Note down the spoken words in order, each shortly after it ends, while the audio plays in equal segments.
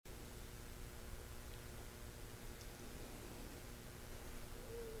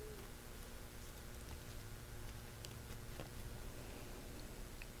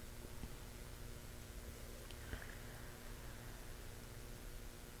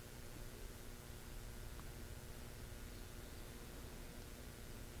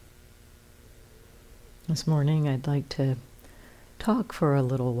This morning I'd like to talk for a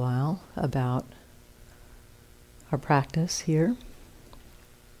little while about our practice here.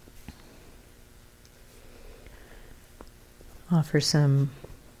 Offer some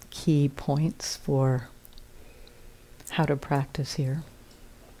key points for how to practice here.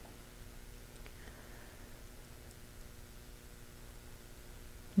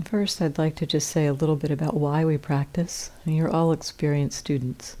 And first, I'd like to just say a little bit about why we practice. And you're all experienced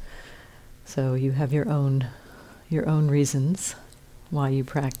students, so you have your own reasons why you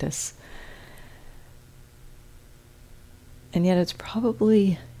practice. And yet it's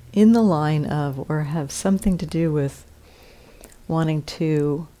probably in the line of, or have something to do with, wanting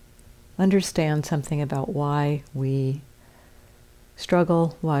to understand something about why we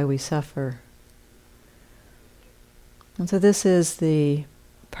struggle, why we suffer. And so this is the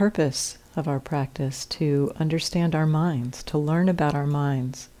purpose of our practice, to understand our minds, to learn about our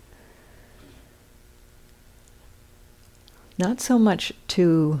minds. Not so much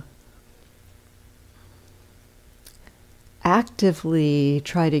to actively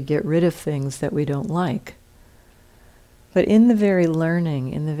try to get rid of things that we don't like, but in the very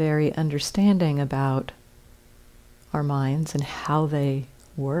learning, in the very understanding about our minds and how they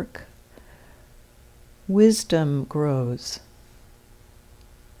work, wisdom grows.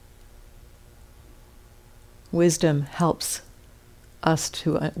 Wisdom helps us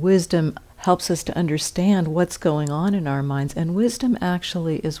to understand what's going on in our minds, and wisdom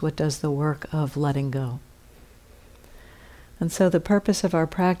actually is what does the work of letting go. And so the purpose of our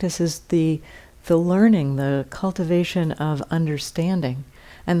practice is the learning, the cultivation of understanding,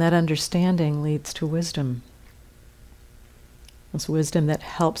 and that understanding leads to wisdom. It's wisdom that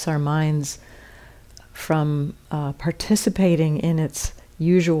helps our minds from participating in its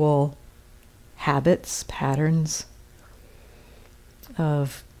usual habits, patterns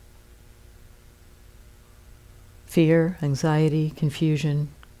of fear, anxiety, confusion,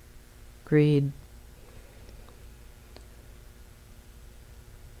 greed,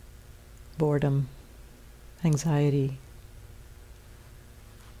 boredom, anxiety,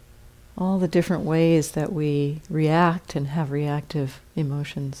 all the different ways that we react and have reactive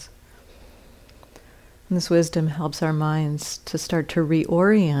emotions. And this wisdom helps our minds to start to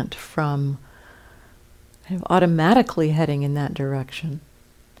reorient from kind of automatically heading in that direction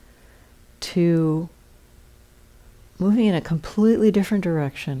to moving in a completely different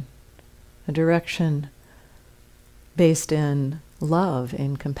direction, a direction based in love,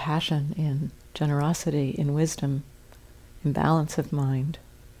 in compassion, in generosity, in wisdom, in balance of mind.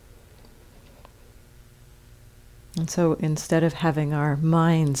 And so instead of having our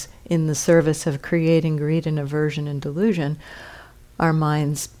minds in the service of creating greed and aversion and delusion, our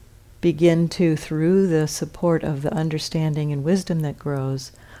minds begin to, through the support of the understanding and wisdom that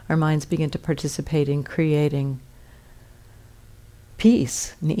grows, our minds begin to participate in creating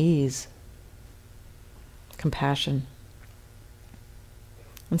peace and ease, compassion.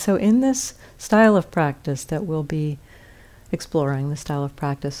 And so in this style of practice that we'll be exploring, the style of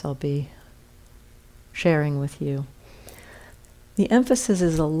practice I'll be sharing with you, the emphasis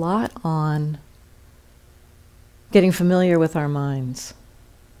is a lot on getting familiar with our minds,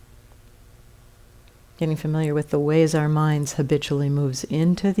 getting familiar with the ways our minds habitually moves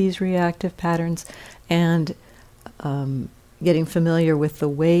into these reactive patterns, and getting familiar with the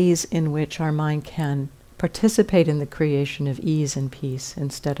ways in which our mind can participate in the creation of ease and peace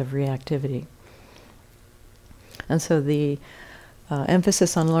instead of reactivity. And so the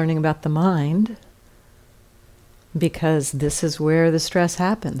emphasis on learning about the mind, because this is where the stress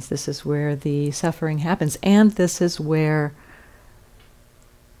happens, this is where the suffering happens, and this is where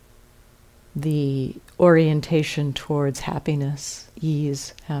the orientation towards happiness,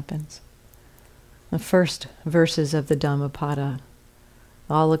 ease happens. The first verses of the Dhammapada: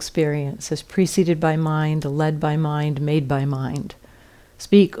 all experience is preceded by mind, led by mind, made by mind.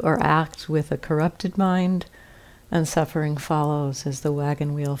 Speak or act with a corrupted mind, and suffering follows as the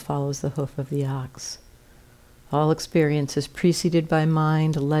wagon wheel follows the hoof of the ox. All experience is preceded by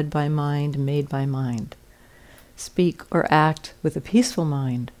mind, led by mind, made by mind. Speak or act with a peaceful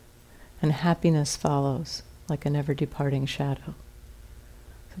mind, and happiness follows like a never-departing shadow.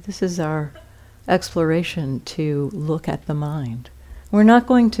 So this is our exploration to look at the mind. We're not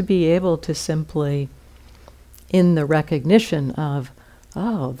going to be able to simply, in the recognition of,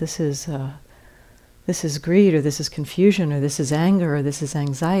 oh, this is greed, or this is confusion, or this is anger, or this is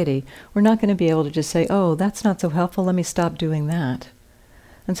anxiety, we're not going to be able to just say, oh, that's not so helpful, let me stop doing that.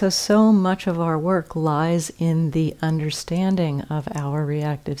 And so much of our work lies in the understanding of our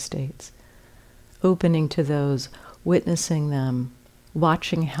reactive states, opening to those, witnessing them,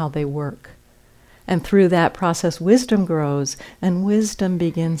 watching how they work, And through that process, wisdom grows, and wisdom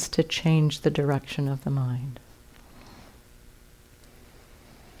begins to change the direction of the mind.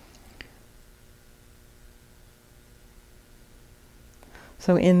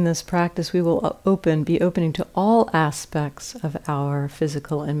 So in this practice, we will be opening to all aspects of our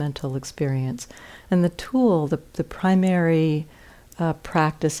physical and mental experience. And the tool, the primary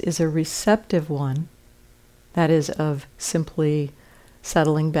practice is a receptive one, that is of simply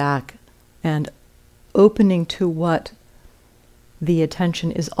settling back and opening to what the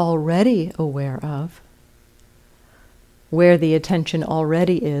attention is already aware of, where the attention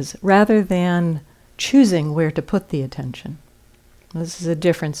already is, rather than choosing where to put the attention. This is a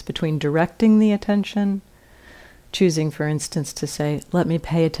difference between directing the attention, choosing, for instance, to say, let me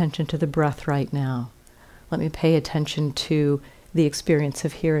pay attention to the breath right now. Let me pay attention to the experience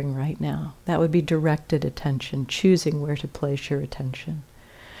of hearing right now. That would be directed attention, choosing where to place your attention.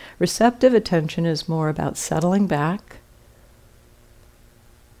 Receptive attention is more about settling back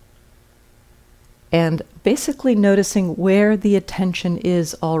and basically noticing where the attention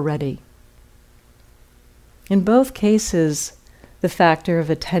is already. In both cases, the factor of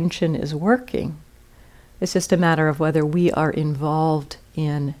attention is working. It's just a matter of whether we are involved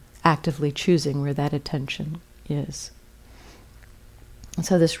in actively choosing where that attention is. And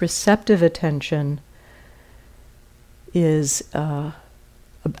so this receptive attention is a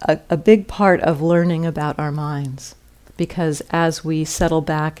big part of learning about our minds, because as we settle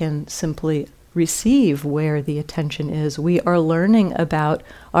back and simply receive where the attention is, we are learning about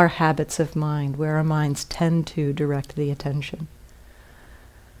our habits of mind, where our minds tend to direct the attention.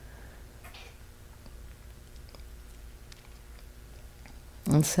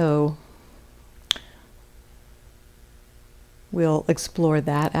 And so we'll explore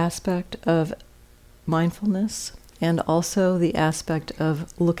that aspect of mindfulness, and also the aspect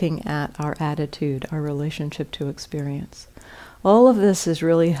of looking at our attitude, our relationship to experience. All of this is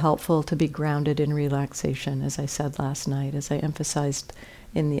really helpful to be grounded in relaxation, as I said last night, as I emphasized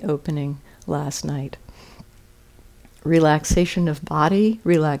in the opening last night. Relaxation of body,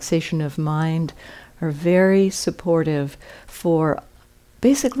 relaxation of mind are very supportive for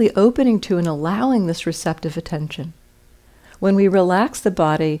basically opening to and allowing this receptive attention. When we relax the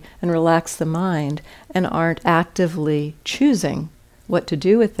body and relax the mind and aren't actively choosing what to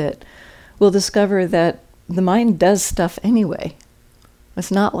do with it, we'll discover that the mind does stuff anyway.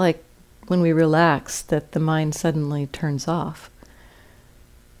 It's not like when we relax that the mind suddenly turns off.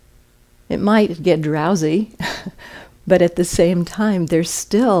 It might get drowsy, but at the same time, there's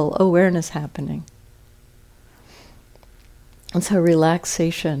still awareness happening. And so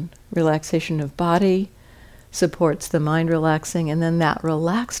relaxation of body supports the mind relaxing, and then that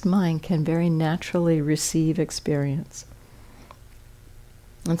relaxed mind can very naturally receive experience.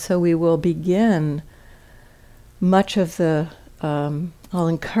 And so we will begin much of the, I'll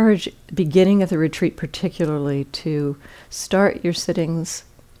encourage beginning of the retreat particularly to start your sittings,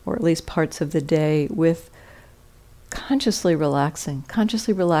 or at least parts of the day, with consciously relaxing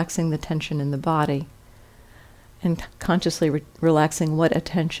the tension in the body, and consciously relaxing what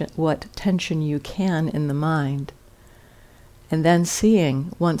tension you can in the mind. And then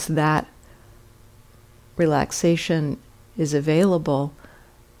seeing, once that relaxation is available,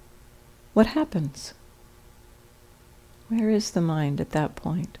 what happens? Where is the mind at that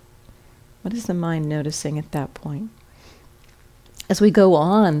point? What is the mind noticing at that point? As we go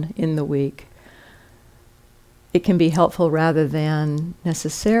on in the week, it can be helpful, rather than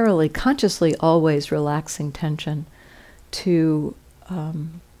necessarily consciously always relaxing tension, to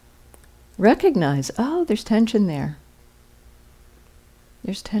recognize, oh, there's tension there.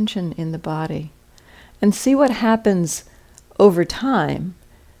 There's tension in the body. And see what happens over time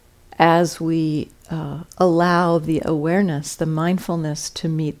as we allow the awareness, the mindfulness to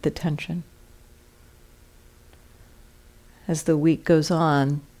meet the tension. As the week goes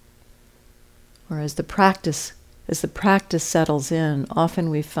on, or as the practice settles in, often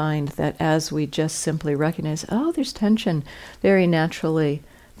we find that as we just simply recognize, oh, there's tension, very naturally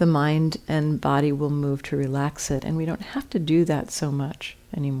the mind and body will move to relax it, and we don't have to do that so much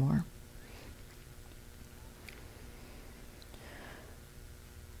anymore.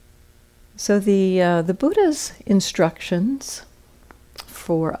 So the Buddha's instructions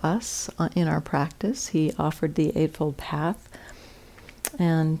for us in our practice, he offered the Eightfold Path,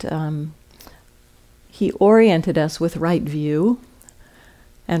 and he oriented us with right view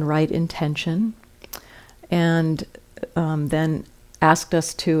and right intention, and then asked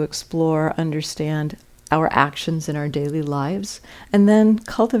us to explore, understand our actions in our daily lives, and then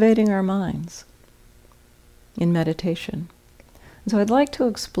cultivating our minds in meditation. And so I'd like to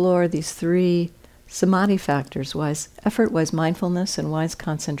explore these three samadhi factors, wise effort, wise mindfulness, and wise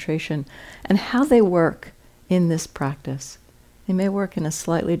concentration, and how they work in this practice. They may work in a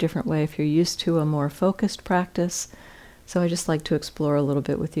slightly different way if you're used to a more focused practice. So I just like to explore a little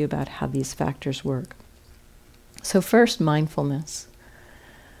bit with you about how these factors work. So first, mindfulness.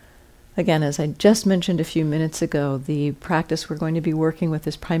 Again, as I just mentioned a few minutes ago, the practice we're going to be working with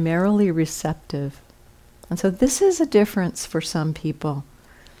is primarily receptive. And so this is a difference for some people,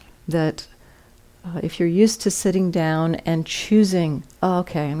 that if you're used to sitting down and choosing, oh,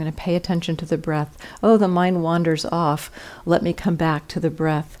 okay, I'm going to pay attention to the breath. Oh, the mind wanders off. Let me come back to the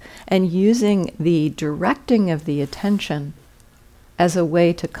breath. And using the directing of the attention as a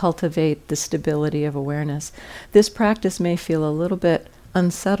way to cultivate the stability of awareness. This practice may feel a little bit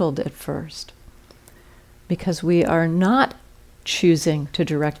unsettled at first because we are not choosing to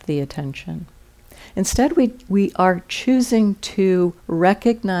direct the attention. Instead, we are choosing to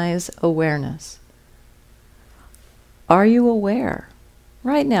recognize awareness. Are you aware?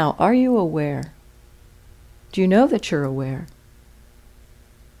 Right now, are you aware? Do you know that you're aware?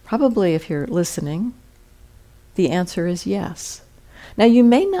 Probably if you're listening, the answer is yes. Now, you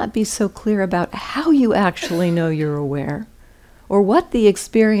may not be so clear about how you actually know you're aware or what the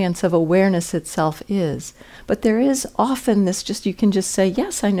experience of awareness itself is, but there is often this you can just say,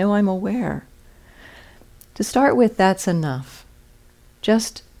 yes, I know I'm aware. To start with, that's enough.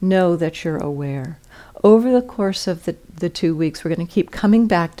 Just know that you're aware. Over the course of the 2 weeks, we're going to keep coming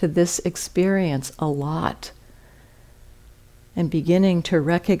back to this experience a lot and beginning to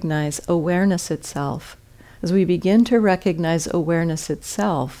recognize awareness itself. As we begin to recognize awareness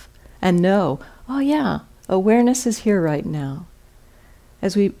itself and know, oh yeah, awareness is here right now.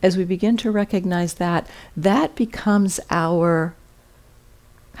 As we begin to recognize that becomes our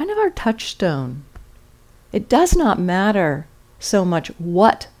touchstone. It does not matter so much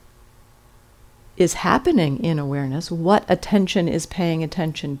what is happening in awareness, what attention is paying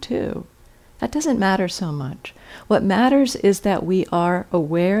attention to. That doesn't matter so much. What matters is that we are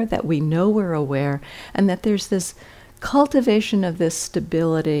aware, that we know we're aware, and that there's this cultivation of this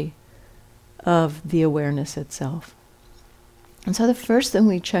stability of the awareness itself. And so the first thing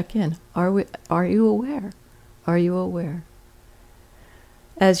we check in, are you aware? Are you aware?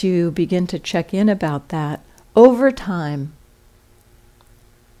 As you begin to check in about that, over time,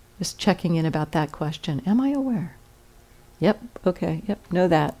 just checking in about that question, am I aware? Yep, okay, yep, know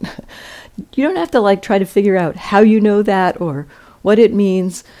that. You don't have to try to figure out how you know that or what it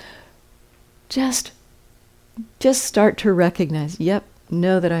means. Just start to recognize, yep,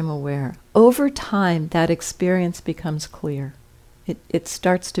 know that I'm aware. Over time, that experience becomes clear. It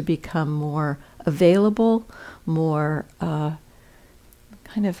starts to become more available, more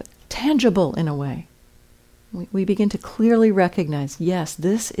kind of tangible in a way. We begin to clearly recognize, yes,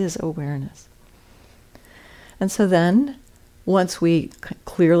 this is awareness. And so then, once we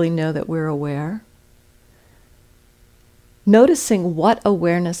clearly know that we're aware, noticing what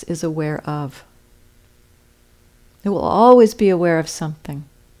awareness is aware of. It will always be aware of something.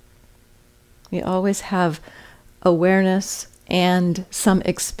 We always have awareness and some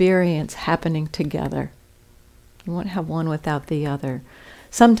experience happening together. You won't have one without the other.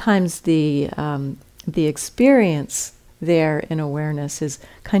 Sometimes the experience there in awareness is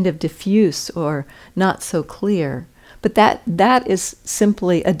kind of diffuse or not so clear. But that is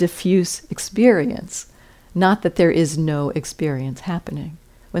simply a diffuse experience, not that there is no experience happening.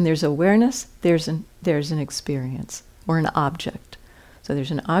 When there's awareness, there's an experience or an object. So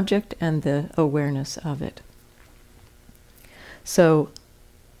there's an object and the awareness of it. So,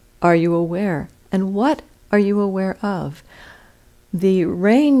 are you aware? And what are you aware of? The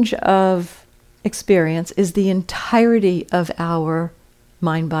range of experience is the entirety of our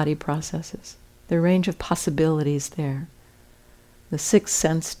mind-body processes. The range of possibilities there. The 6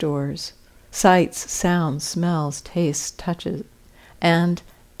 sense doors, sights, sounds, smells, tastes, touches, and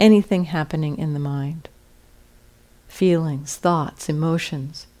anything happening in the mind. Feelings, thoughts,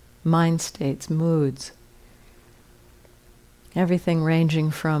 emotions, mind states, moods. Everything ranging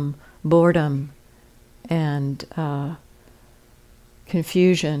from boredom and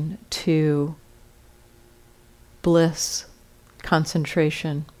confusion to bliss,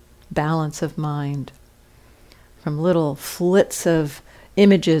 concentration, balance of mind, from little flits of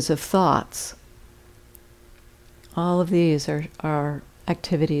images of thoughts. All of these are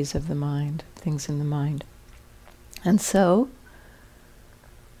activities of the mind, things in the mind. And so,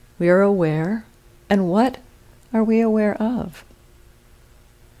 we are aware, and what are we aware of?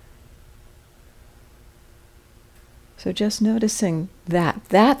 So just noticing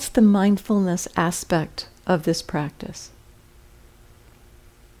that's the mindfulness aspect of this practice.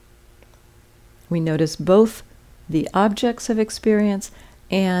 We notice both the objects of experience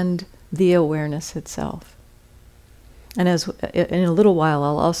and the awareness itself. And as in a little while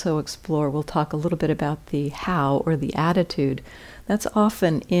I'll also explore, we'll talk a little bit about the how, or the attitude. That's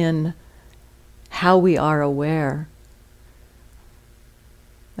often in how we are aware.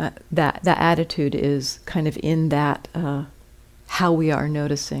 That attitude is kind of in that how we are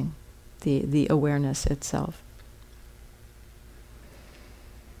noticing the awareness itself.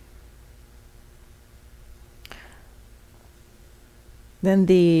 Then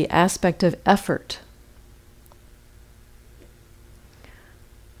the aspect of effort.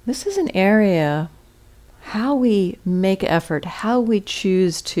 This is an area, how we make effort, how we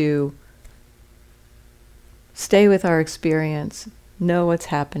choose to stay with our experience, know what's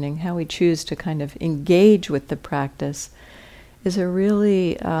happening, how we choose to kind of engage with the practice, is a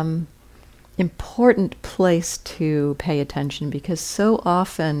really important place to pay attention, because so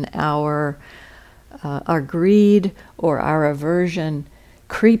often our greed or our aversion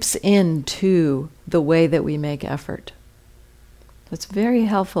creeps into the way that we make effort. So it's very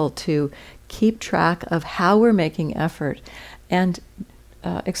helpful to keep track of how we're making effort and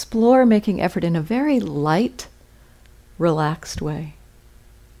explore making effort in a very light, relaxed way.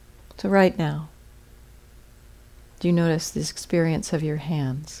 So right now, do you notice this experience of your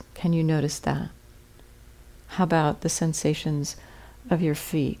hands? Can you notice that? How about the sensations of your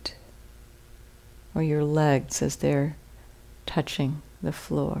feet or your legs as they're touching the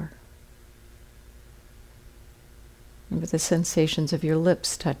floor? And with the sensations of your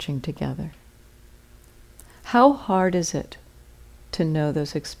lips touching together. How hard is it to know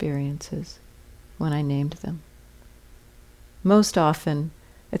those experiences when I named them? Most often,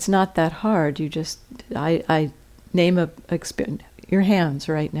 it's not that hard. I name a experience. Your hands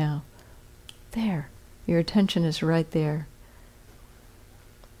right now. There. Your attention is right there.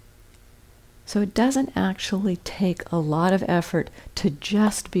 So it doesn't actually take a lot of effort to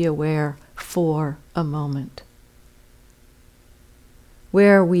just be aware for a moment.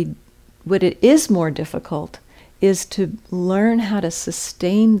 What it is more difficult is to learn how to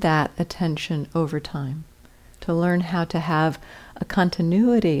sustain that attention over time, to learn how to have a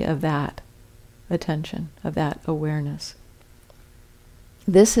continuity of that attention, of that awareness.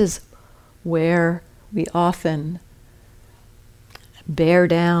 This is where we often bear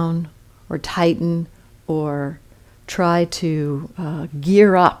down or tighten or try to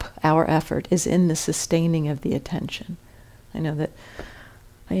gear up our effort, is in the sustaining of the attention. I know that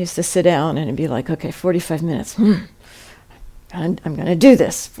I used to sit down and it'd be like, okay, 45 minutes. I'm going to do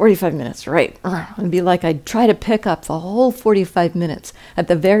this. 45 minutes, right. It'd be like I'd try to pick up the whole 45 minutes at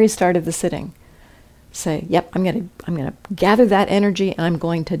the very start of the sitting. Say, yep, I'm going to gather that energy and I'm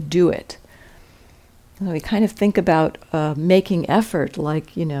going to do it. And we kind of think about making effort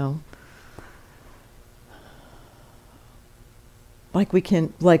like, like we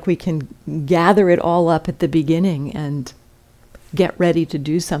can gather it all up at the beginning and get ready to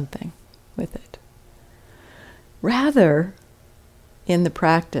do something with it. Rather, in the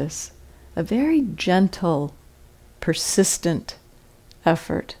practice, a very gentle, persistent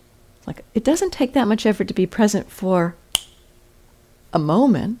effort. Like, it doesn't take that much effort to be present for a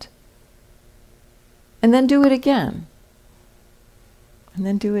moment, and then do it again. And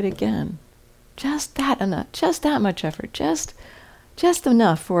then do it again. Just that enough, just that much effort, just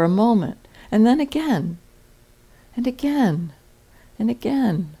enough for a moment. And then again, and again, and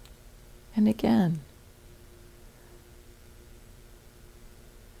again, and again.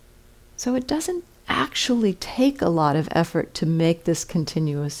 So it doesn't actually take a lot of effort to make this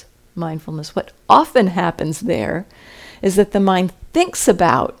continuous mindfulness. What often happens there is that the mind thinks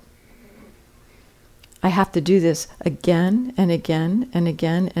about, I have to do this again and again and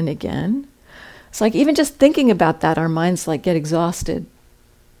again and again. It's like even just thinking about that, our minds like get exhausted,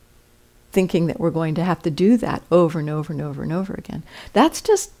 thinking that we're going to have to do that over and over and over and over again. That's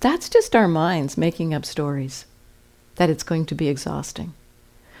just our minds making up stories that it's going to be exhausting.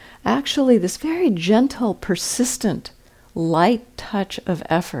 Actually, this very gentle, persistent, light touch of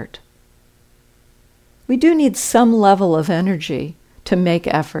effort. We do need some level of energy to make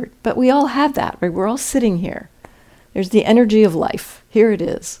effort, but we all have that, right? We're all sitting here. There's the energy of life. Here it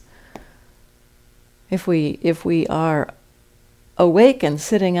is. If we are awake and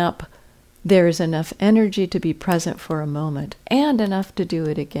sitting up, there is enough energy to be present for a moment, and enough to do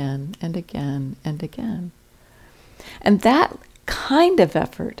it again and again and again. And that kind of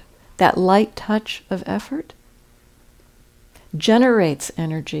effort, that light touch of effort, generates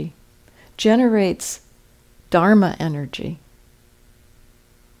energy, generates Dharma energy.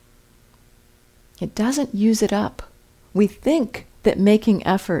 It doesn't use it up. We think that making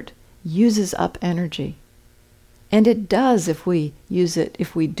effort uses up energy. And it does if we use it,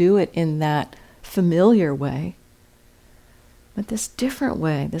 if we do it in that familiar way. But this different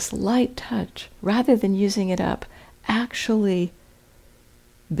way, this light touch, rather than using it up, actually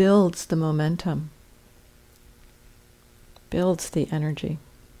builds the momentum, builds the energy.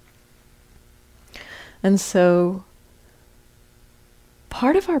 And so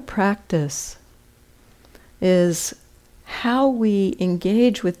part of our practice is how we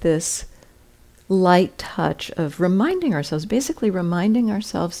engage with this light touch of reminding ourselves, basically reminding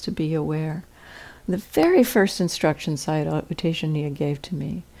ourselves to be aware. The very first instruction Sayadaw U Tejaniya gave to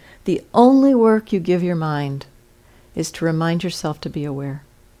me, the only work you give your mind is to remind yourself to be aware.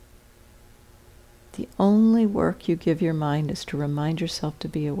 The only work you give your mind is to remind yourself to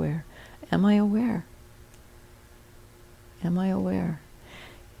be aware. Am I aware? Am I aware?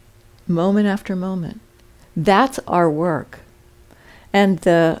 Moment after moment. That's our work. And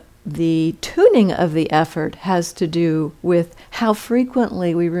the tuning of the effort has to do with how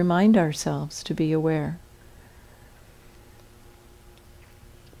frequently we remind ourselves to be aware.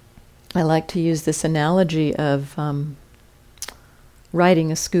 I like to use this analogy of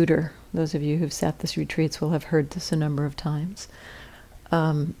riding a scooter. Those of you who've sat this retreats will have heard this a number of times.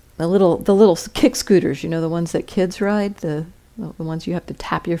 The little kick scooters, the ones that kids ride, the ones you have to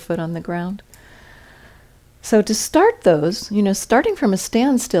tap your foot on the ground. So to start those, starting from a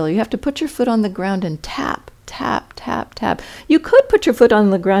standstill, you have to put your foot on the ground and tap, tap, tap, tap. You could put your foot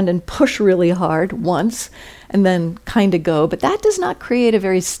on the ground and push really hard once and then kind of go, but that does not create a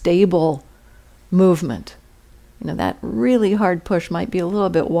very stable movement. That really hard push might be a little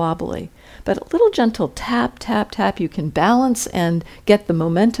bit wobbly, but a little gentle tap, tap, tap, you can balance and get the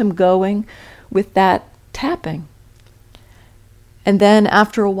momentum going with that tapping. And then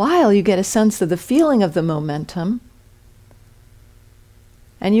after a while, you get a sense of the feeling of the momentum,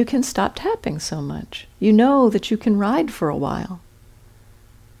 and you can stop tapping so much. You know that you can ride for a while.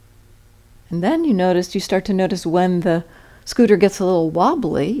 And then you start to notice when the scooter gets a little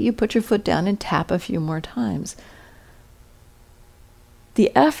wobbly, you put your foot down and tap a few more times.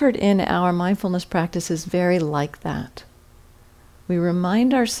 The effort in our mindfulness practice is very like that. We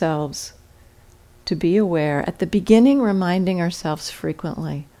remind ourselves to be aware, at the beginning reminding ourselves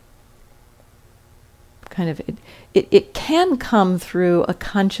frequently. It can come through a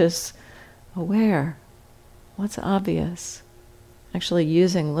conscious aware. What's obvious? Actually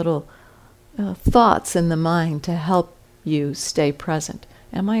using little thoughts in the mind to help you stay present.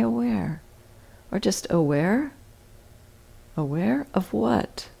 Am I aware? Or just aware? Aware of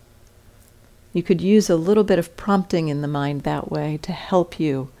what? You could use a little bit of prompting in the mind that way to help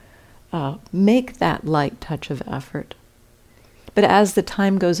you make that light touch of effort. But as the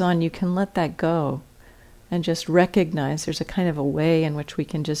time goes on, you can let that go and just recognize there's a kind of a way in which we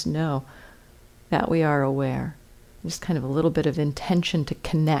can just know that we are aware. Just kind of a little bit of intention to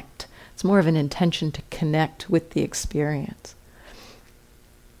connect. It's more of an intention to connect with the experience.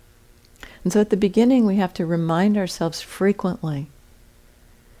 And so at the beginning, we have to remind ourselves frequently.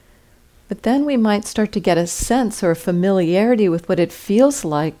 But then we might start to get a sense or a familiarity with what it feels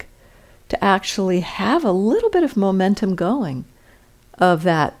like to actually have a little bit of momentum going of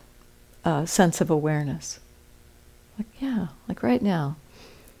that sense of awareness. Like right now.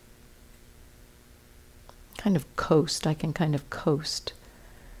 I can kind of coast.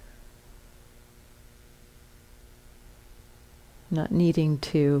 Not needing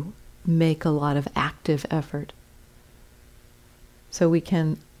to make a lot of active effort. So we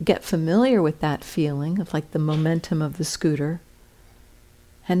can get familiar with that feeling of like the momentum of the scooter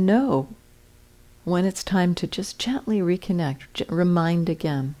and know when it's time to just gently reconnect, remind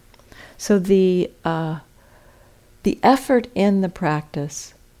again. So the effort in the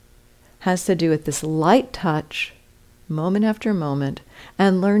practice has to do with this light touch, moment after moment,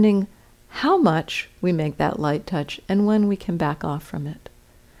 and learning how much we make that light touch and when we can back off from it.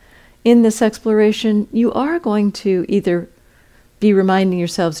 In this exploration, you are going to either be reminding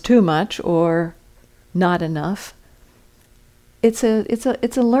yourselves too much or not enough. It's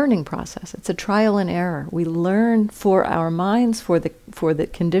a learning process. It's a trial and error. We learn for our minds, for the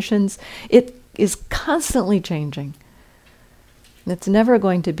conditions. It is constantly changing. It's never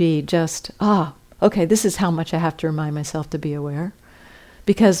going to be just, okay, this is how much I have to remind myself to be aware.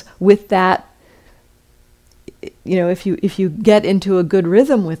 Because with that, if you get into a good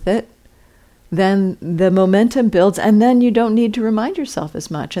rhythm with it, then the momentum builds, and then you don't need to remind yourself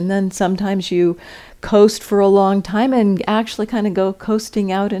as much. And then sometimes you coast for a long time and actually kind of go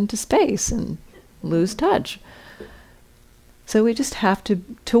coasting out into space and lose touch. So we just have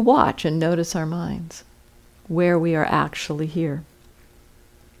to watch and notice our minds, where we are actually here.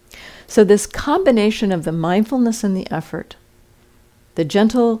 So this combination of the mindfulness and the effort, the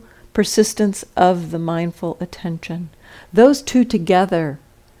gentle persistence of the mindful attention, those two together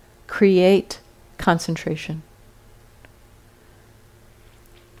create concentration.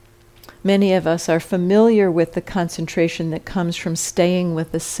 Many of us are familiar with the concentration that comes from staying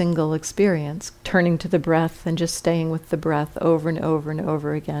with a single experience, turning to the breath and just staying with the breath over and over and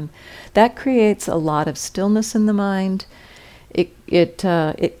over again. That creates a lot of stillness in the mind. It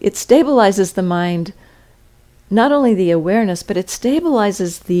stabilizes the mind, not only the awareness, but it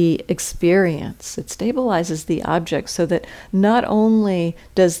stabilizes the experience. It stabilizes the object so that not only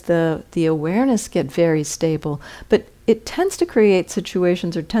does the awareness get very stable, but it tends to create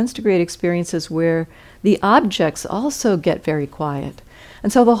situations or tends to create experiences where the objects also get very quiet.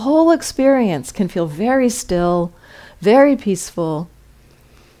 And so the whole experience can feel very still, very peaceful.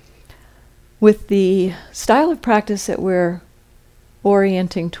 With the style of practice that we're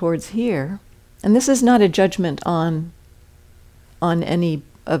orienting towards here, and this is not a judgment on any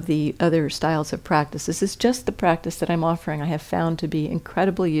of the other styles of practice. This is just the practice that I'm offering. I have found to be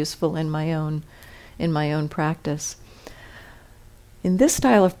incredibly useful in my own practice. In this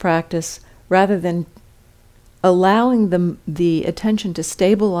style of practice, rather than allowing the attention to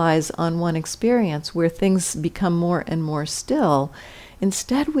stabilize on one experience where things become more and more still,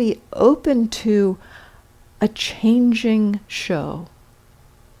 instead we open to a changing show.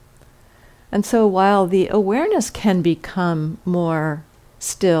 And so while the awareness can become more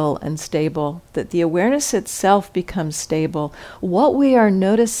still and stable, that the awareness itself becomes stable, what we are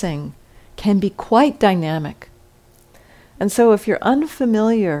noticing can be quite dynamic. And so if you're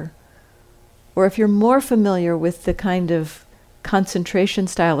unfamiliar, or if you're more familiar with the kind of concentration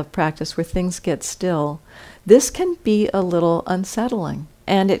style of practice where things get still, this can be a little unsettling.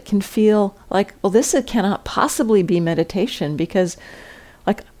 And it can feel like, well, this cannot possibly be meditation because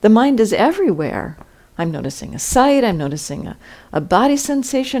like the mind is everywhere. I'm noticing a sight, I'm noticing a body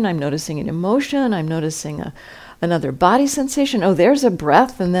sensation, I'm noticing an emotion, I'm noticing another body sensation. Oh, there's a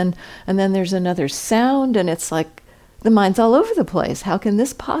breath, and then there's another sound, and it's like the mind's all over the place. How can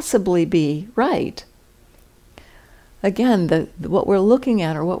this possibly be right? Again, what we're looking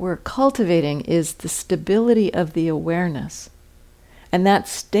at or what we're cultivating is the stability of the awareness. And that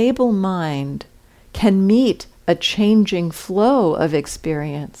stable mind can meet a changing flow of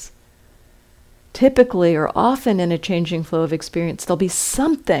experience. Typically or often in a changing flow of experience, there'll be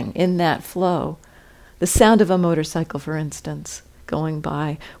something in that flow. The sound of a motorcycle, for instance, going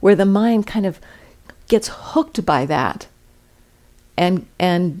by, where the mind kind of gets hooked by that and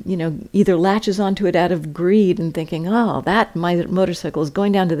either latches onto it out of greed and thinking, oh, that my motorcycle is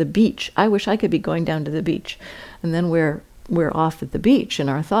going down to the beach. I wish I could be going down to the beach. And then we're off at the beach in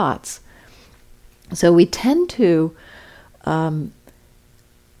our thoughts. So we tend to,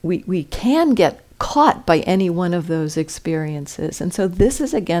 we can get caught by any one of those experiences. And so this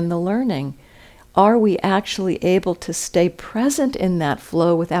is again the learning. Are we actually able to stay present in that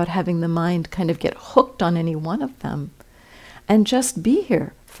flow without having the mind kind of get hooked on any one of them and just be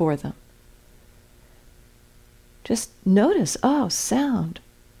here for them? Just notice, oh, sound,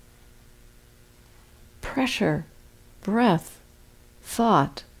 pressure, breath,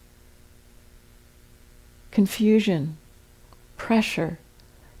 thought, confusion, pressure,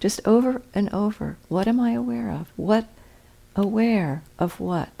 just over and over. What am I aware of? What? Aware of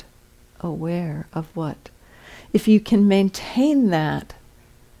what? Aware of what? If you can maintain that,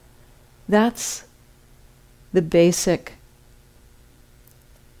 that's the basic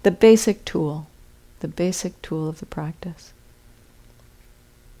tool of the practice.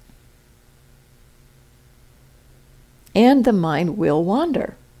 And the mind will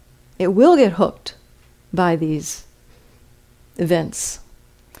wander. It will get hooked by these events.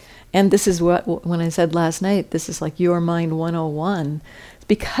 And this is what, when I said last night, this is like Your Mind 101.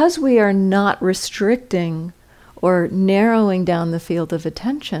 Because we are not restricting or narrowing down the field of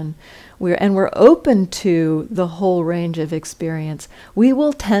attention, we're open to the whole range of experience, we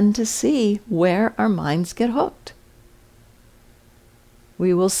will tend to see where our minds get hooked.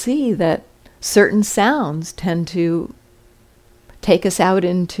 We will see that certain sounds tend to take us out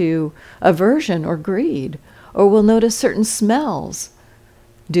into aversion or greed, or we'll notice certain smells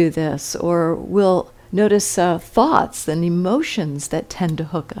do this, or we'll notice thoughts and emotions that tend to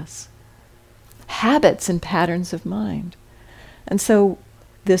hook us, habits and patterns of mind. And so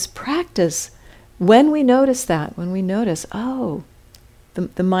this practice, when we notice, oh,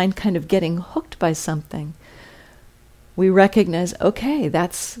 the mind kind of getting hooked by something, we recognize, okay,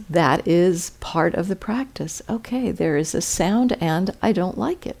 that is part of the practice. Okay, there is a sound and I don't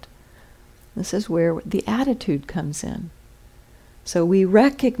like it. This is where the attitude comes in. So we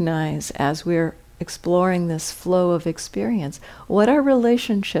recognize as we're exploring this flow of experience what our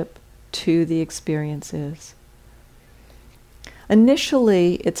relationship to the experience is.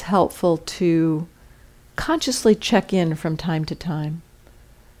 Initially, it's helpful to consciously check in from time to time.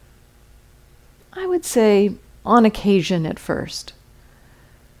 I would say on occasion at first.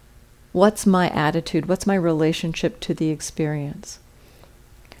 What's my attitude? What's my relationship to the experience?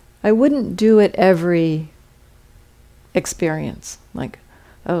 I wouldn't do it every experience. Like,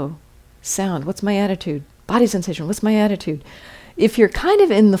 oh, sound, what's my attitude? Body sensation, what's my attitude? If you're kind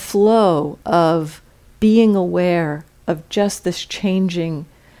of in the flow of being aware of just this changing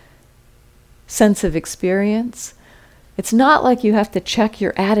sense of experience, it's not like you have to check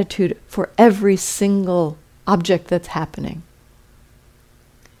your attitude for every single object that's happening.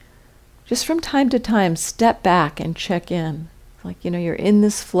 Just from time to time, step back and check in. Like, you're in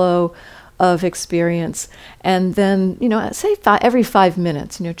this flow of experience, and then, say every 5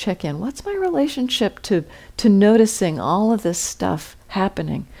 minutes, check in. What's my relationship to noticing all of this stuff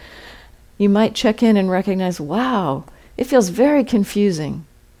happening? You might check in and recognize, wow, it feels very confusing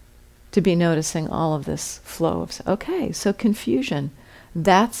to be noticing all of this flow of, okay, so confusion,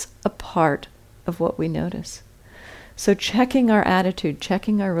 that's a part of what we notice. So checking our attitude,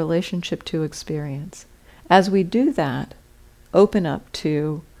 checking our relationship to experience. As we do that, open up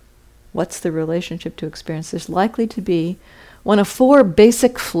to what's the relationship to experience. There's likely to be one of 4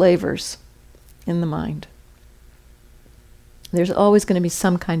 basic flavors in the mind. There's always going to be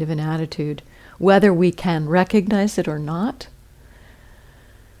some kind of an attitude, whether we can recognize it or not.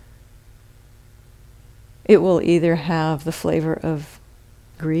 It will either have the flavor of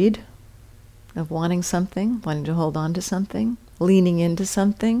greed, of wanting something, wanting to hold on to something, leaning into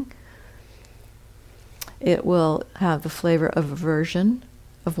something. It will have the flavor of aversion,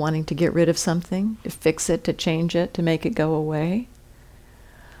 of wanting to get rid of something, to fix it, to change it, to make it go away.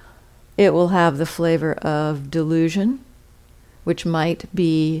 It will have the flavor of delusion, which might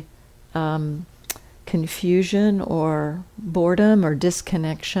be confusion or boredom or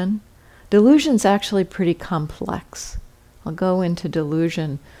disconnection. Delusion's actually pretty complex. I'll go into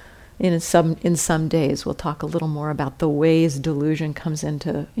delusion in some days. We'll talk a little more about the ways delusion comes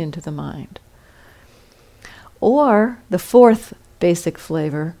into the mind. Or the 4th basic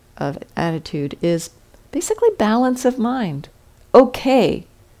flavor of attitude is basically balance of mind. Okay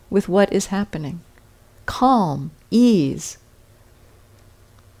with what is happening. Calm, ease.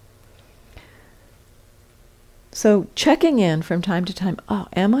 So checking in from time to time,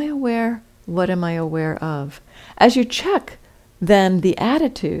 am I aware? What am I aware of? As you check then the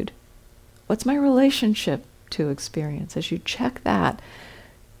attitude, what's my relationship to experience? As you check that,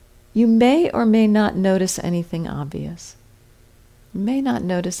 you may or may not notice anything obvious. You may not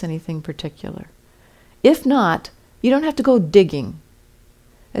notice anything particular. If not, you don't have to go digging.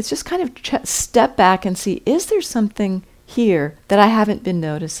 It's just kind of step back and see, is there something here that I haven't been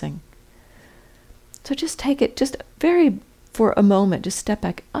noticing? So just take it, for a moment, just step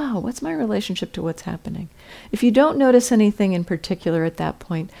back. What's my relationship to what's happening? If you don't notice anything in particular at that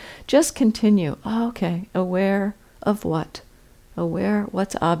point, just continue. Okay, aware of what? Aware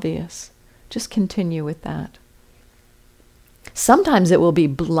what's obvious. Just continue with that. Sometimes it will be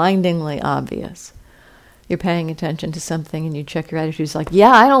blindingly obvious. You're paying attention to something and you check your attitude. It's like,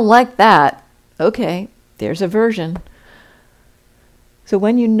 yeah, I don't like that. Okay, there's aversion. So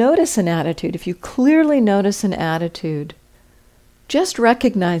when you notice an attitude, if you clearly notice an attitude, just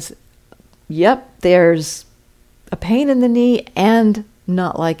recognize, yep, there's a pain in the knee and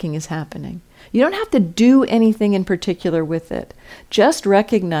not liking is happening. You don't have to do anything in particular with it. Just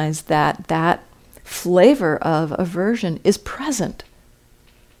recognize that flavor of aversion is present.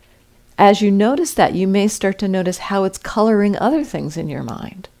 As you notice that, you may start to notice how it's coloring other things in your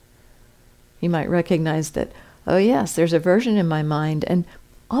mind. You might recognize that, oh yes, there's aversion in my mind, and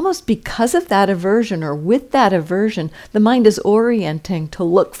almost because of that aversion or with that aversion, the mind is orienting to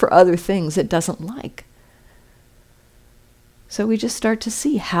look for other things it doesn't like. So we just start to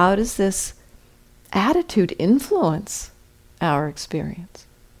see, how does this attitude influence our experience?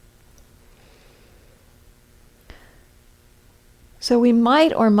 So we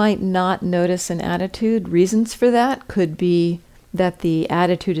might or might not notice an attitude. Reasons for that could be that the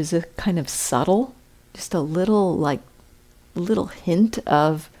attitude is a kind of subtle, just a little hint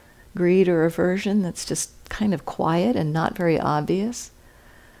of greed or aversion that's just kind of quiet and not very obvious.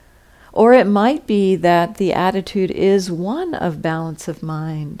 Or it might be that the attitude is one of balance of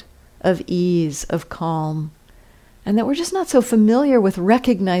mind, of ease, of calm, and that we're just not so familiar with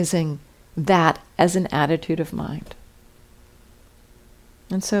recognizing that as an attitude of mind.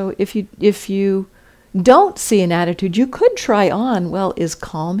 And so if you don't see an attitude, you could try on, well, is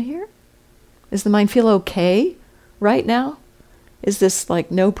calm here? Does the mind feel okay right now? Is this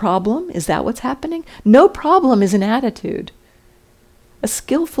like no problem? Is that what's happening? No problem is an attitude. A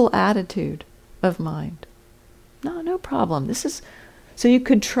skillful attitude of mind. No problem. This is, so you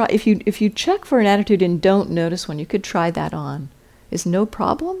could try, if you check for an attitude and don't notice one, you could try that on. Is no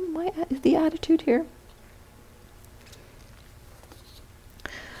problem the attitude here?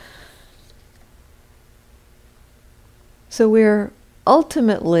 So we're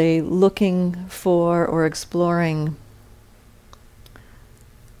ultimately looking for or exploring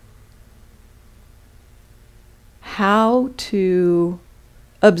how to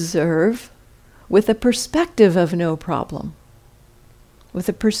observe with a perspective of no problem, with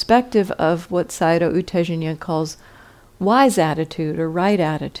a perspective of what Sayadaw U Tejanya calls wise attitude or right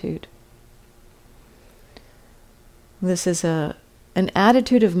attitude. This is an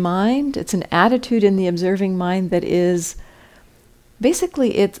attitude of mind. It's an attitude in the observing mind that is,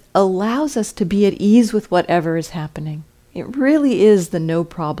 basically it allows us to be at ease with whatever is happening. It really is the no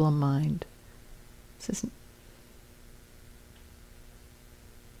problem mind. This is,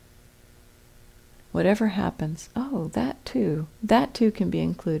 whatever happens, that too can be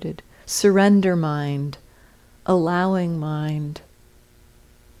included. Surrender mind, allowing mind.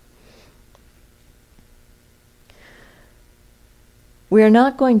 We are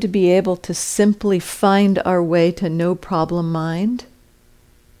not going to be able to simply find our way to no problem mind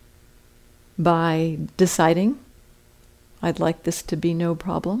by deciding, I'd like this to be no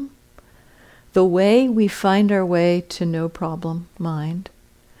problem. The way we find our way to no problem mind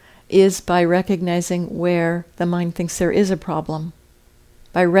is by recognizing where the mind thinks there is a problem,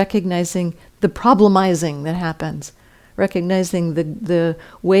 by recognizing the problemizing that happens, recognizing the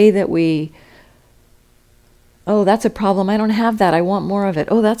way that we, that's a problem, I don't have that, I want more of it.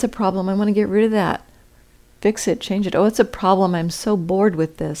 That's a problem, I want to get rid of that. Fix it, change it. It's a problem, I'm so bored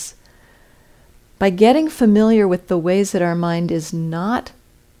with this. By getting familiar with the ways that our mind is not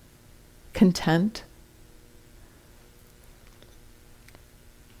content,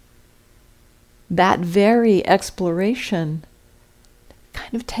 that very exploration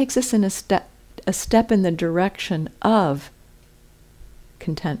kind of takes us in a step in the direction of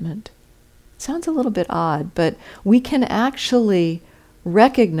contentment. It sounds a little bit odd, but we can actually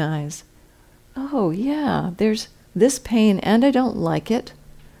recognize, there's this pain and I don't like it.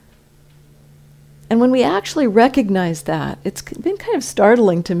 And when we actually recognize that, it's been kind of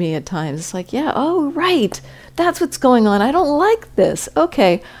startling to me at times. It's like, right, that's what's going on. I don't like this.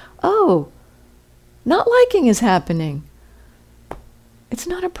 Okay, not liking is happening. It's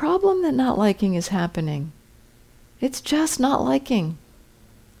not a problem that not liking is happening. It's just not liking.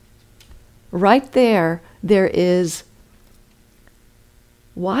 Right there is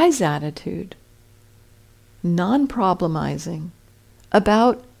wise attitude, non-problemizing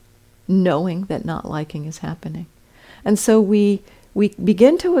about knowing that not liking is happening. And so we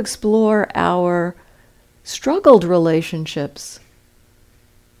begin to explore our struggled relationships.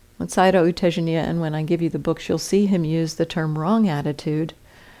 When Sayadaw U Tejanya, and when I give you the books, you'll see him use the term wrong attitude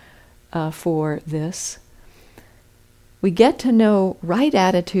for this. We get to know right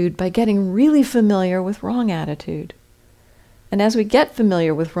attitude by getting really familiar with wrong attitude. And as we get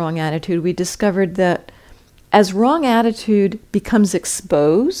familiar with wrong attitude, we discovered that as wrong attitude becomes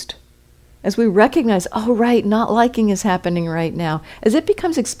exposed, as we recognize, not liking is happening right now, as it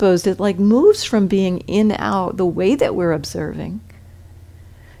becomes exposed, it like moves from being in out the way that we're observing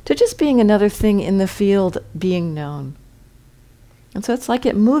to just being another thing in the field being known. And so it's like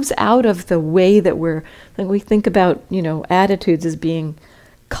it moves out of the way that we think about, attitudes as being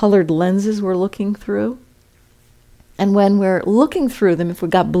colored lenses we're looking through. And when we're looking through them, if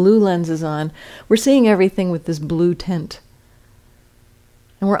we've got blue lenses on, we're seeing everything with this blue tint.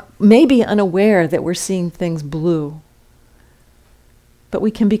 And we're maybe unaware that we're seeing things blue. But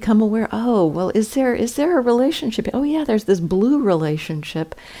we can become aware, is there a relationship? There's this blue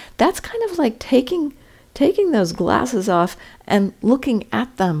relationship. That's kind of like taking those glasses off and looking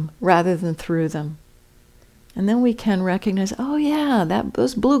at them rather than through them. And then we can recognize,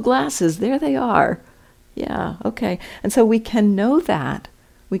 those blue glasses, there they are. Yeah, okay. And so we can know that.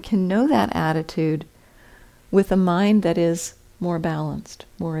 We can know that attitude with a mind that is more balanced,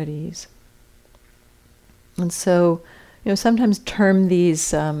 more at ease. And so, sometimes term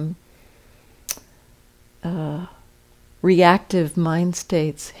these reactive mind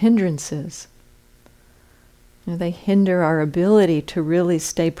states hindrances. They hinder our ability to really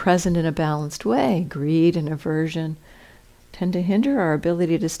stay present in a balanced way. Greed and aversion tend to hinder our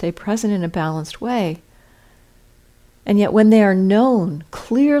ability to stay present in a balanced way. And yet when they are known,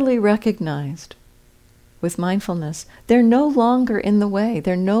 clearly recognized, with mindfulness, they're no longer in the way.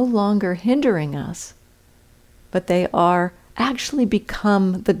 They're no longer hindering us, but they are actually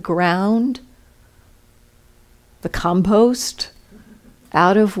become the ground, the compost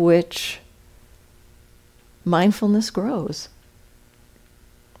out of which mindfulness grows.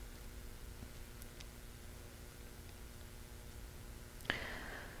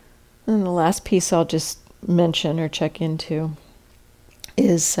 And the last piece I'll just mention or check into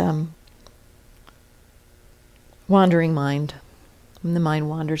is wandering mind, when the mind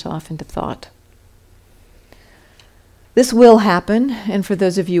wanders off into thought. This will happen, and for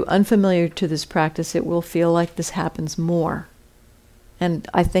those of you unfamiliar to this practice, it will feel like this happens more. And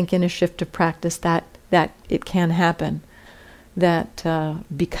I think in a shift of practice that it can happen, that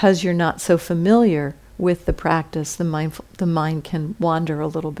because you're not so familiar with the practice, the mind can wander a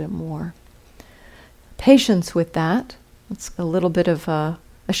little bit more. Patience with that. It's a little bit of a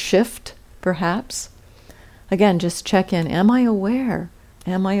shift, perhaps. Again, just check in. Am I aware?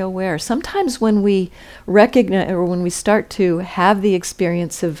 Am I aware? Sometimes when we recognize, or when we start to have the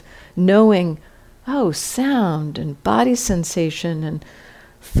experience of knowing, oh, sound and body sensation and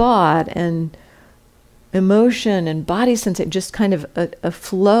thought and emotion and body sensation, just kind of a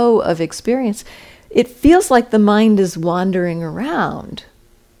flow of experience, it feels like the mind is wandering around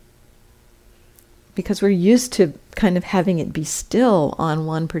because we're used to kind of having it be still on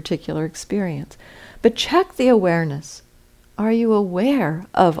one particular experience. But check the awareness. Are you aware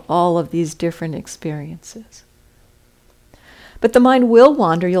of all of these different experiences? But the mind will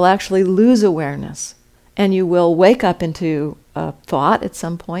wander. You'll actually lose awareness, and you will wake up into a thought at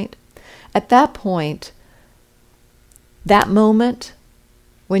some point. At that point, that moment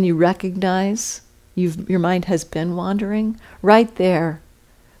when you recognize your mind has been wandering, right there,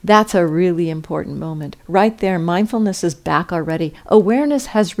 that's a really important moment. Right there, mindfulness is back already. Awareness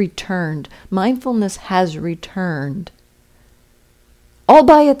has returned. Mindfulness has returned. All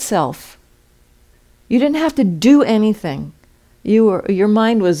by itself. You didn't have to do anything. Your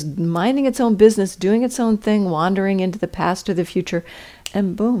mind was minding its own business, doing its own thing, wandering into the past or the future,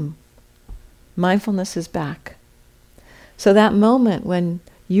 and boom, mindfulness is back. So that moment when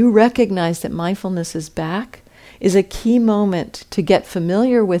you recognize that mindfulness is back is a key moment to get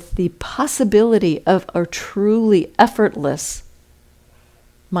familiar with the possibility of a truly effortless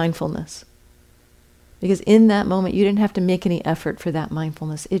mindfulness. Because in that moment, you didn't have to make any effort for that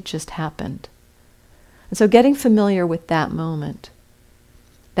mindfulness. It just happened. And so getting familiar with that moment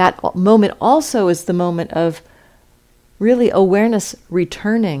also is the moment of really awareness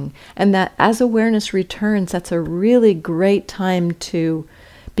returning. And that as awareness returns, that's a really great time to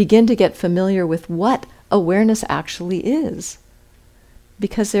begin to get familiar with what awareness actually is.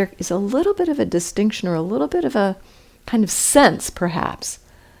 Because there is a little bit of a distinction, or a little bit of a kind of sense, perhaps,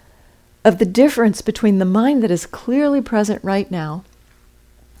 of the difference between the mind that is clearly present right now,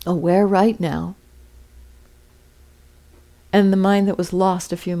 aware right now, and the mind that was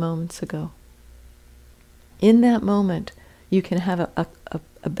lost a few moments ago. In that moment, you can have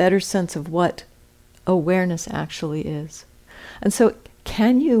a better sense of what awareness actually is. And so,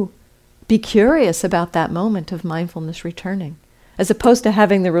 can you be curious about that moment of mindfulness returning, as opposed to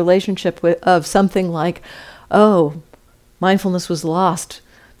having the relationship of something like, oh, mindfulness was lost,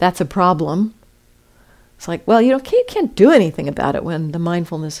 that's a problem. It's like, well, you can't do anything about it when the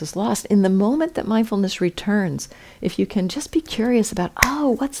mindfulness is lost. In the moment that mindfulness returns, if you can just be curious about,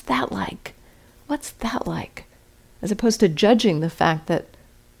 oh, what's that like? What's that like? As opposed to judging the fact that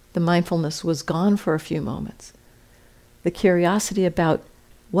the mindfulness was gone for a few moments. The curiosity about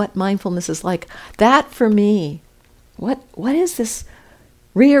what mindfulness is like, that for me, what is this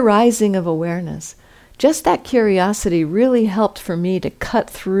re-arising of awareness? Just that curiosity really helped for me to cut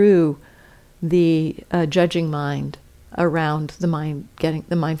through the judging mind around the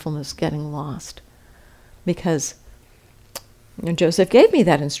mindfulness getting lost. Because Joseph gave me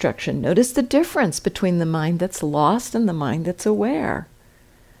that instruction. Notice the difference between the mind that's lost and the mind that's aware.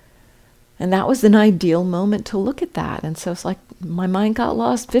 And that was an ideal moment to look at that. And so it's like my mind got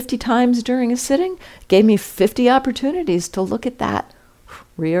lost 50 times during a sitting, gave me 50 opportunities to look at that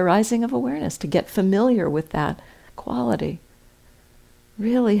re-arising of awareness, to get familiar with that quality.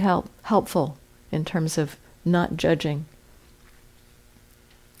 Really helpful in terms of not judging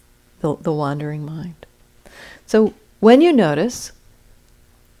the wandering mind. So when you notice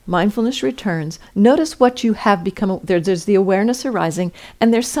mindfulness returns, notice what you have become. There's the awareness arising,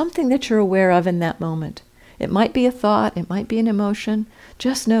 and there's something that you're aware of in that moment. It might be a thought, it might be an emotion.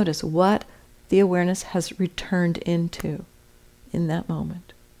 Just notice what the awareness has returned into in that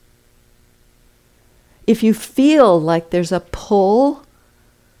moment. If you feel like there's a pull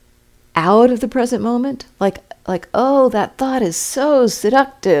out of the present moment, like, oh, that thought is so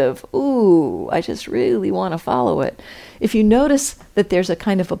seductive. Ooh, I just really want to follow it. If you notice that there's a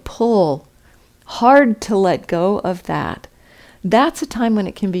kind of a pull, hard to let go of that, that's a time when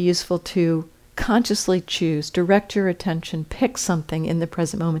it can be useful to consciously choose, direct your attention, pick something in the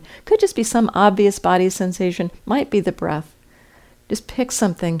present moment. Could just be some obvious body sensation, might be the breath. Just pick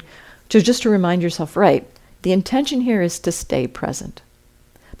something just to remind yourself, right, the intention here is to stay present.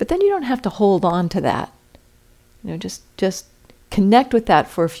 But then you don't have to hold on to that. Just connect with that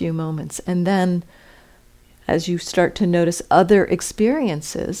for a few moments. And then as you start to notice other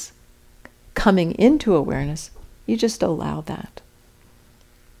experiences coming into awareness, you just allow that.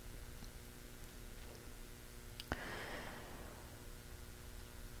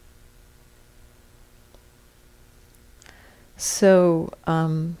 So,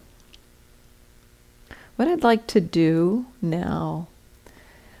 what I'd like to do now,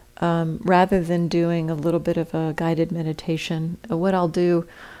 rather than doing a little bit of a guided meditation, what I'll do,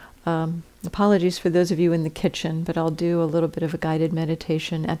 apologies for those of you in the kitchen, but I'll do a little bit of a guided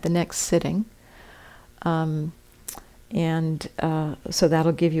meditation at the next sitting. So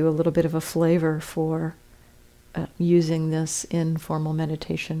that'll give you a little bit of a flavor for using this in formal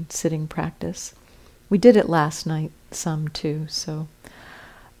meditation sitting practice. We did it last night some too, so.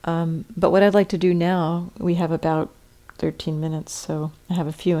 But what I'd like to do now, we have about 13 minutes, so I have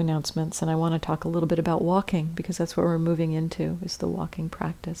a few announcements, and I want to talk a little bit about walking, because that's what we're moving into, is the walking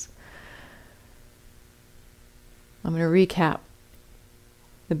practice. I'm going to recap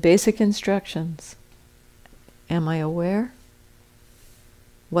the basic instructions. Am I aware?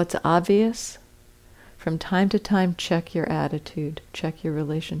 What's obvious? From time to time, check your attitude, check your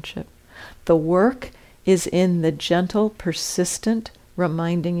relationship. The work is in the gentle, persistent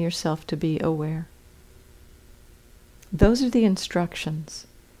reminding yourself to be aware. Those are the instructions.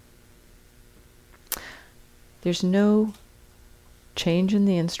 There's no change in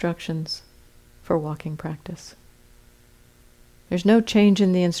the instructions for walking practice. There's no change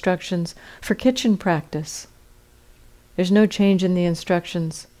in the instructions for kitchen practice. There's no change in the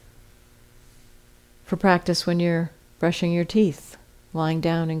instructions for practice when you're brushing your teeth, lying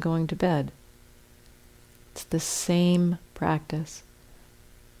down and going to bed. It's the same practice.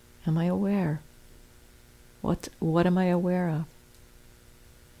 Am I aware? What am I aware of?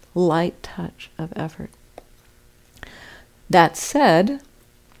 Light touch of effort. That said,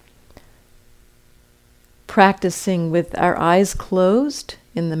 practicing with our eyes closed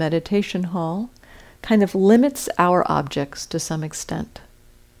in the meditation hall kind of limits our objects to some extent.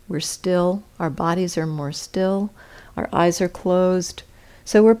 We're still, our bodies are more still, our eyes are closed.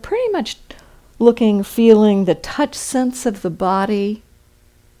 So we're pretty much looking, feeling the touch sense of the body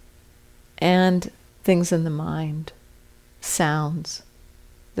and things in the mind, sounds.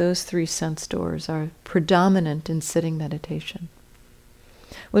 Those three sense doors are predominant in sitting meditation.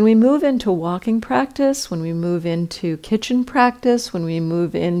 When we move into walking practice, when we move into kitchen practice, when we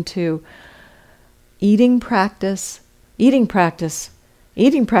move into eating practice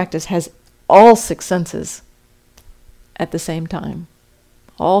has all six senses at the same time.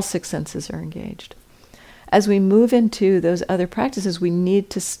 All six senses are engaged. As we move into those other practices, we need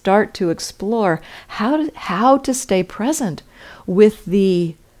to start to explore how to stay present with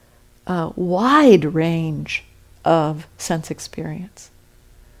the wide range of sense experience.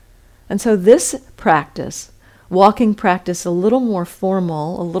 And so this practice, walking practice, a little more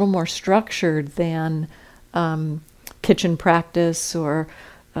formal, a little more structured than kitchen practice or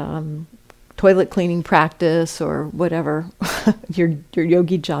toilet cleaning practice or whatever your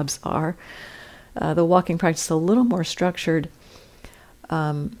yogi jobs are. The walking practice is a little more structured.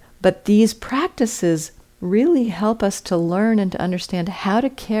 But these practices really help us to learn and to understand how to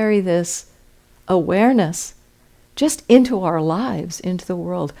carry this awareness just into our lives, into the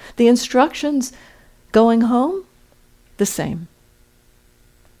world. The instructions going home, the same.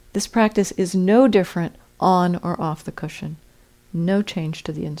 This practice is no different on or off the cushion. No change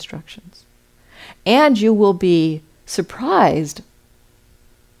to the instructions. And you will be surprised,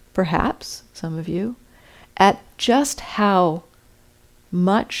 perhaps, some of you, at just how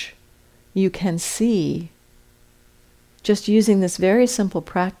much you can see just using this very simple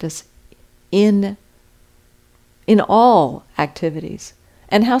practice in all activities,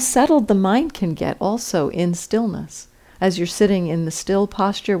 and how settled the mind can get also in stillness. As you're sitting in the still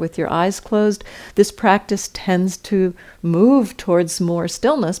posture with your eyes closed, this practice tends to move towards more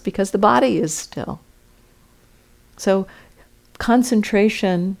stillness because the body is still. So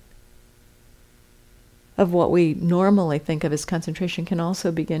concentration of what we normally think of as concentration can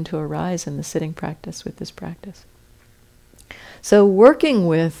also begin to arise in the sitting practice with this practice. So working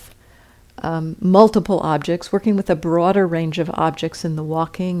with multiple objects, working with a broader range of objects in the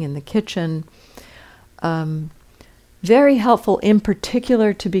walking, in the kitchen. Very helpful in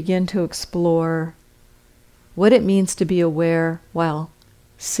particular to begin to explore what it means to be aware while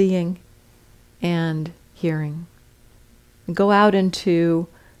seeing and hearing. Go out into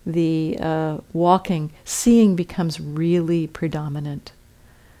the walking, seeing becomes really predominant.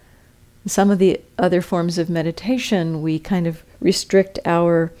 Some of the other forms of meditation, we kind of restrict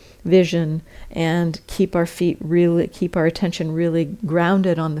our vision and keep our attention really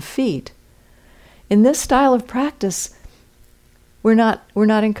grounded on the feet. In this style of practice, we're not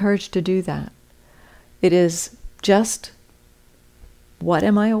encouraged to do that. It is just, what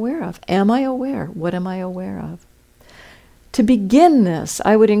am I aware of? Am I aware? What am I aware of? To begin this,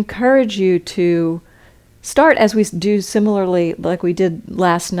 I would encourage you to start as we do similarly like we did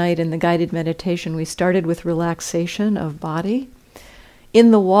last night in the guided meditation. We started with relaxation of body.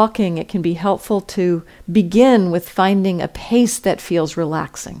 In the walking, it can be helpful to begin with finding a pace that feels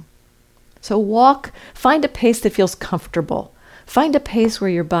relaxing. So find a pace that feels comfortable. Find a pace where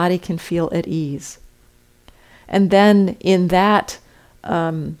your body can feel at ease. And then in that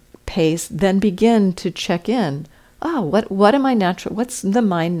pace, then begin to check in. Oh, what am I what's the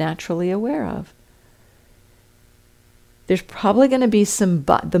mind naturally aware of? There's probably going to be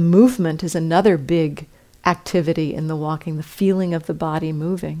the movement is another big activity in the walking, the feeling of the body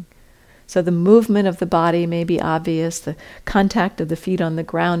moving. So the movement of the body may be obvious, the contact of the feet on the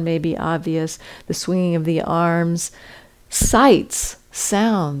ground may be obvious, the swinging of the arms, sights,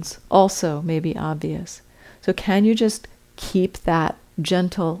 sounds also may be obvious. So can you just keep that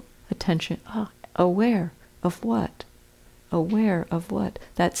gentle attention, aware of what? Aware of what?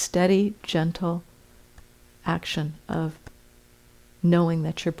 That steady, gentle action of knowing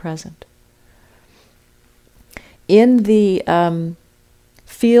that you're present. In the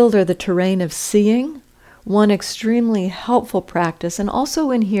field or the terrain of seeing, one extremely helpful practice, and also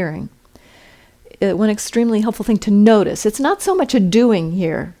in hearing, one extremely helpful thing to notice. It's not so much a doing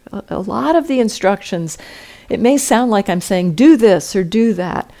here. A lot of the instructions, it may sound like I'm saying do this or do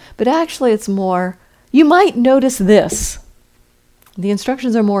that, but actually it's more, you might notice this. The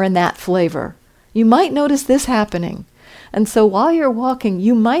instructions are more in that flavor. You might notice this happening. And so while you're walking,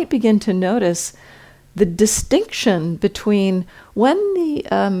 you might begin to notice the distinction between when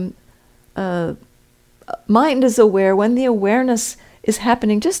the mind is aware, when the awareness is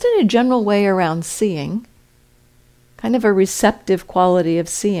happening just in a general way around seeing, kind of a receptive quality of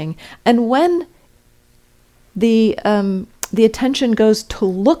seeing, and when the attention goes to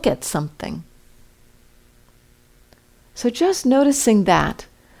look at something. So just noticing that.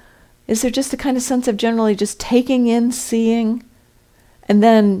 Is there just a kind of sense of generally just taking in, seeing, and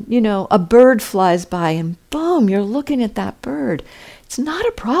then, a bird flies by and boom, you're looking at that bird. It's not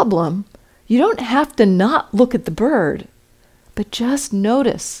a problem. You don't have to not look at the bird, but just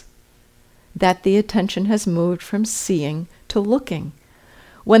notice that the attention has moved from seeing to looking.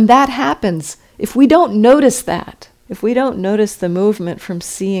 When that happens, if we don't notice that, if we don't notice the movement from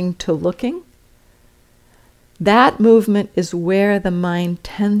seeing to looking, that movement is where the mind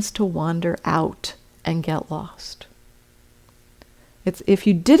tends to wander out and get lost. If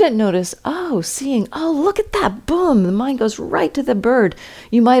you didn't notice, seeing, look at that, boom, the mind goes right to the bird.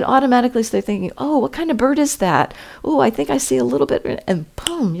 You might automatically start thinking, what kind of bird is that? I think I see a little bit, and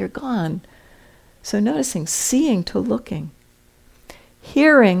boom, you're gone. So noticing, seeing to looking.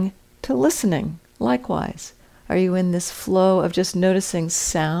 Hearing to listening, likewise. Are you in this flow of just noticing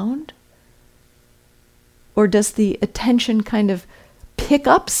sound? Or does the attention kind of pick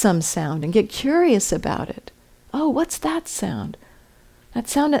up some sound and get curious about it? What's that sound? That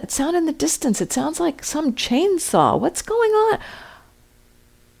sound in the distance. It sounds like some chainsaw. What's going on?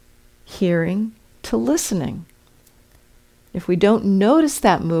 Hearing to listening. If we don't notice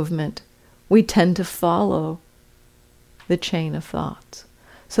that movement, we tend to follow the chain of thoughts.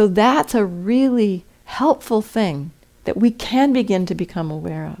 So that's a really helpful thing that we can begin to become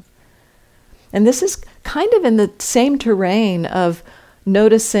aware of. And this is kind of in the same terrain of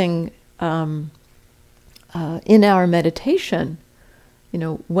noticing in our meditation,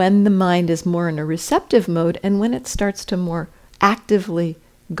 when the mind is more in a receptive mode and when it starts to more actively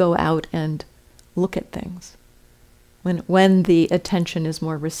go out and look at things. When the attention is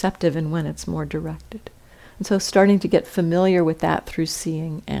more receptive and when it's more directed. And so starting to get familiar with that through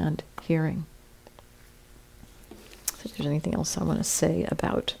seeing and hearing. So if there's anything else I want to say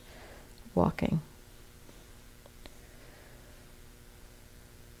about walking.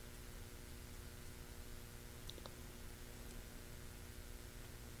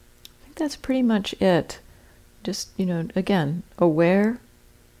 I think that's pretty much it. Just, again, aware,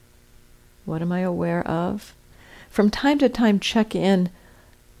 What am I aware of? From time to time, check in.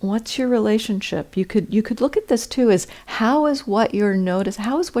 What's your relationship? You could look at this too as how is what you're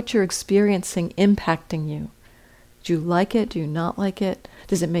experiencing impacting you? Do you like it? Do you not like it?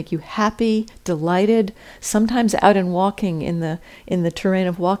 Does it make you happy, delighted? Sometimes out in walking, in the terrain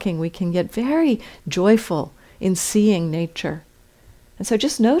of walking, we can get very joyful in seeing nature. And so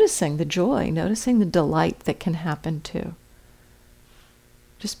just noticing the joy, noticing the delight that can happen too.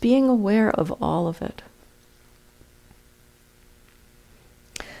 Just being aware of all of it.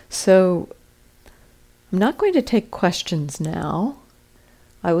 So I'm not going to take questions now.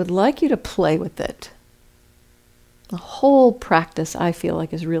 I would like you to play with it. The whole practice, I feel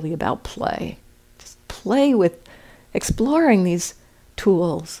like, is really about play. Just play with exploring these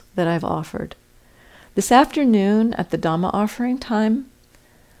tools that I've offered. This afternoon at the Dhamma offering time,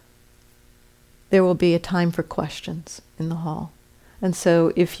 there will be a time for questions in the hall. And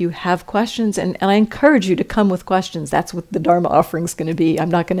so if you have questions, and I encourage you to come with questions, that's what the Dharma offering is going to be.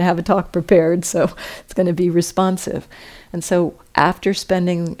 I'm not going to have a talk prepared, so it's going to be responsive. And so after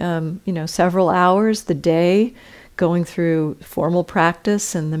spending several hours the day going through formal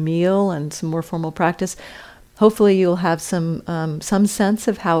practice and the meal and some more formal practice, hopefully you'll have some sense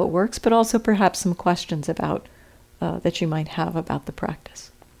of how it works, but also perhaps some questions about that you might have about the practice.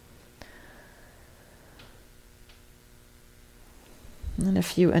 And a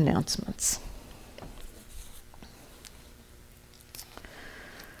few announcements.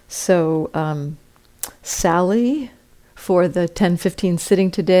 So, Sally, for the 10:15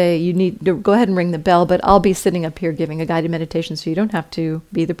 sitting today, you need to go ahead and ring the bell, but I'll be sitting up here giving a guided meditation, so you don't have to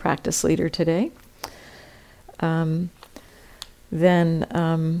be the practice leader today.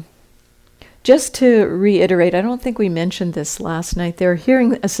 Just to reiterate, I don't think we mentioned this last night, there are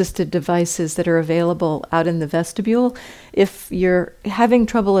hearing-assisted devices that are available out in the vestibule. If you're having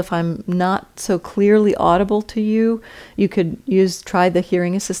trouble, if I'm not so clearly audible to you, you could try the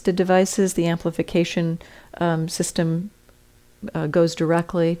hearing-assisted devices. The amplification system goes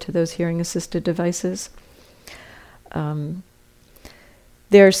directly to those hearing-assisted devices.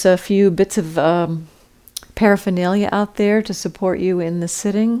 There's a few bits of paraphernalia out there to support you in the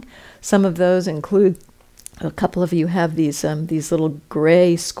sitting. Some of those include, a couple of you have these little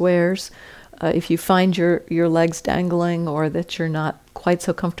gray squares. If you find your legs dangling or that you're not quite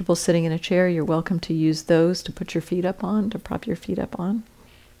so comfortable sitting in a chair, you're welcome to use those to put your feet up on, to prop your feet up on.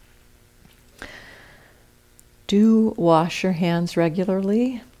 Do wash your hands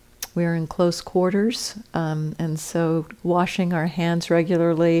regularly. We're in close quarters, and so washing our hands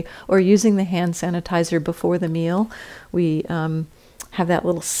regularly or using the hand sanitizer before the meal. We have that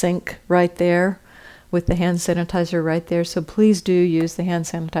little sink right there with the hand sanitizer right there. So please do use the hand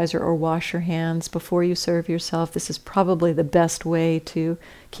sanitizer or wash your hands before you serve yourself. This is probably the best way to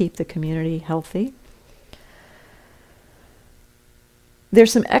keep the community healthy.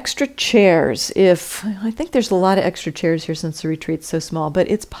 There's some extra chairs. I think there's a lot of extra chairs here since the retreat's so small,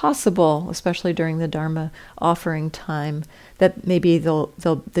 but it's possible, especially during the Dharma offering time, that maybe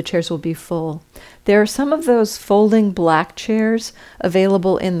the chairs will be full. There are some of those folding black chairs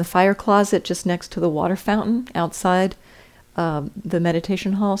available in the fire closet just next to the water fountain outside the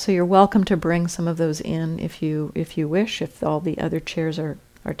meditation hall. So you're welcome to bring some of those in if you wish, if all the other chairs are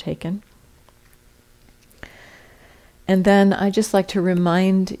taken. And then I just like to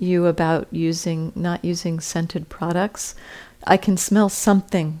remind you about not using scented products. I can smell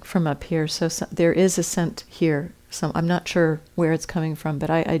something from up here, so there is a scent here. I'm not sure where it's coming from, but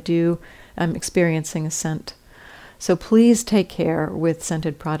I'm experiencing a scent. So please take care with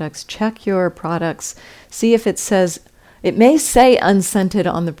scented products. Check your products. See if it may say unscented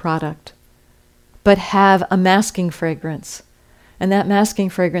on the product, but have a masking fragrance. And that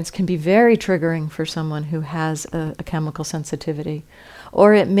masking fragrance can be very triggering for someone who has a chemical sensitivity.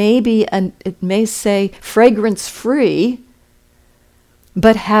 Or it may say fragrance-free,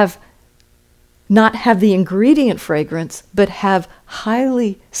 but not have the ingredient fragrance, but have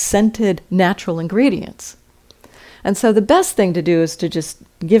highly scented natural ingredients. And so the best thing to do is to just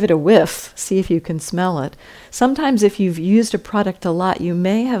give it a whiff, see if you can smell it. Sometimes if you've used a product a lot, you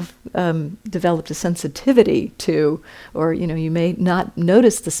may have developed a sensitivity to, or you may not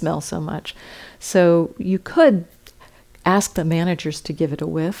notice the smell so much. So you could ask the managers to give it a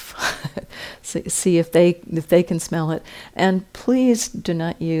whiff, see if they can smell it. And please do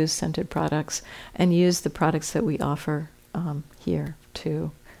not use scented products, and use the products that we offer here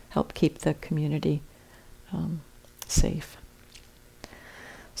to help keep the community safe.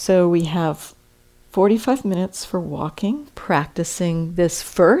 So we have 45 minutes for walking, practicing this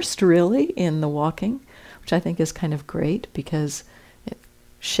first really in the walking, which I think is kind of great because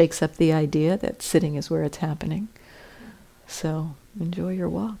shakes up the idea that sitting is where it's happening. So enjoy your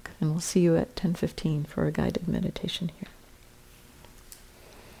walk, and we'll see you at 10:15 for a guided meditation here.